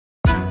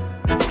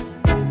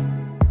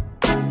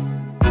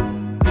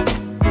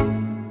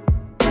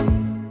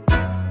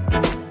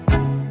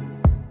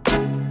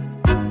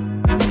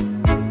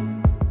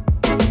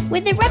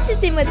With the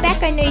Rapsters and we're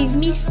back, I know you've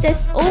missed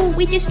us all.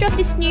 We just dropped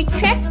this new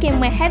track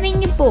and we're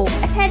having a ball.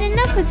 I've had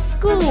enough of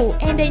school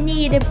and I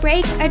need a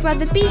break. I'd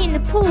rather be in the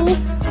pool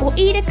or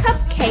eat a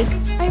cupcake.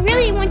 I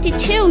really want to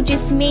chill,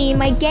 just me and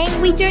my gang.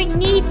 We don't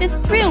need the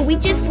thrill, we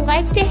just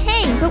like to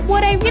hang. But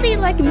what I really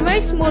like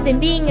most more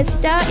than being a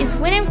star is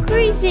when I'm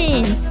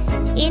cruising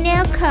in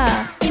our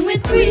car. And we're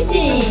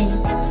cruising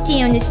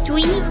down the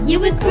street, yeah,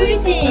 we're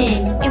cruising.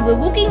 And we're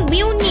walking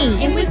real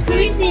neat, and we're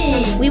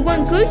cruising. We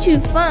won't go too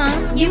far,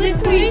 yeah, we're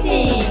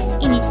cruising.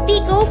 In this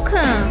big old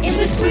car, and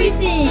we're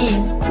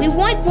cruising. We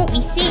like what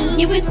we see,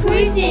 yeah, we're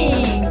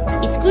cruising.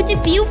 It's good to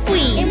feel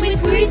free, and we're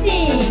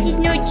cruising. There's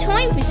no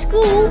time for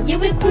school, yeah,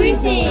 we're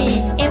cruising.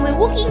 And we're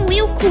walking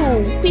real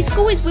cool.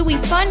 Preschool is where we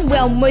fun,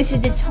 well, most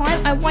of the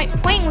time I like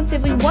playing with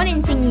everyone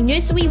and singing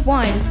nursery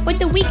rhymes. But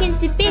the weekend's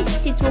the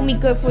best, it's when we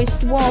go for a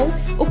stroll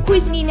or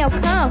cruising in our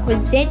car,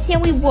 cause that's how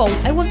we roll.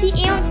 I love the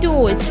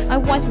outdoors, I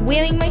like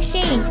wearing my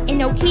shades,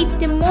 and I'll keep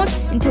them on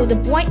until the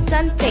bright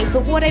sun fades.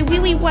 But what I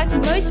really like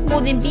most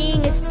more than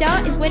being a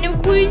star is when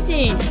I'm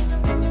cruising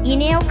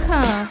in our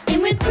car.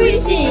 And we're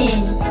cruising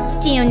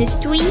down the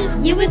street,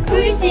 yeah, we're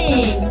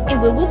cruising.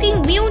 And we're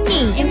walking real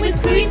neat, and we're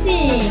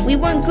cruising. We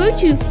won't go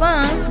too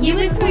far, yeah,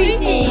 we're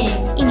cruising.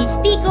 In this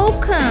big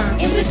old car,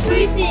 and we're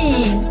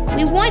cruising.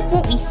 We like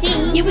what we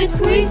see, yeah, we're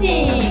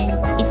cruising.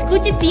 It's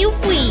good to feel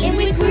free, and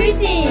we're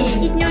cruising.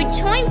 There's no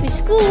time for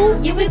school,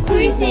 yeah, we're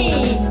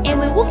cruising. And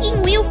we're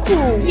walking real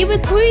cool, yeah, we're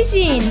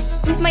cruising.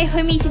 With my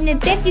homies in the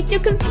back, there's no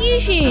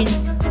confusion.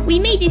 We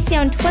made this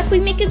soundtrack, we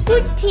make a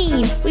good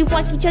team. We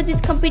like each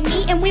other's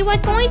company and we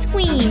like ice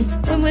cream.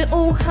 When we're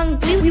all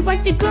hungry, we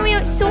like to go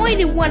outside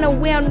and run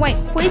around like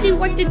crazy. We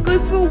like to go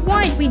for a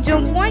ride, we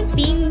don't like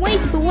being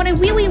lazy. But what I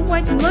really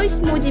like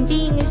most more than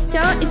being a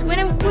star is when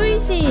I'm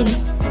cruising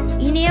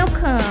in our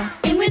car.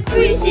 And we're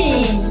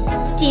cruising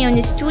down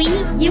the street,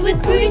 yeah, we're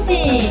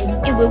cruising.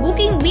 And we're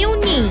walking real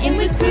neat, and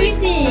we're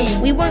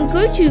cruising. We won't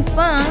go too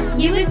far,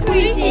 yeah, we're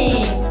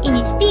cruising. In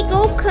this big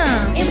old car,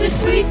 and we're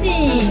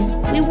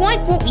cruising. We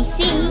like what we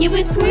see, yeah,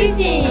 we're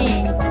cruising.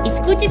 It's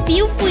good to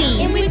feel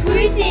free, and we're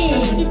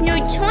cruising. There's no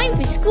time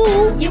for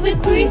school, yeah, we're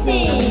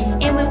cruising.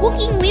 And we're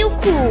walking real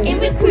cool, and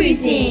we're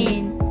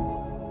cruising.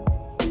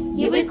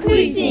 Yeah, we're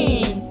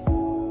cruising.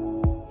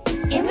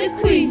 And we're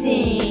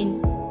cruising.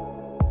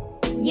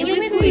 Yeah,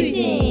 we're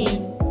cruising.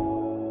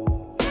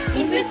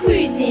 And we're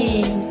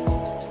cruising.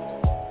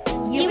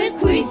 Yeah, we're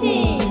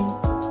cruising.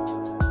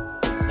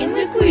 And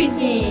we're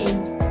cruising.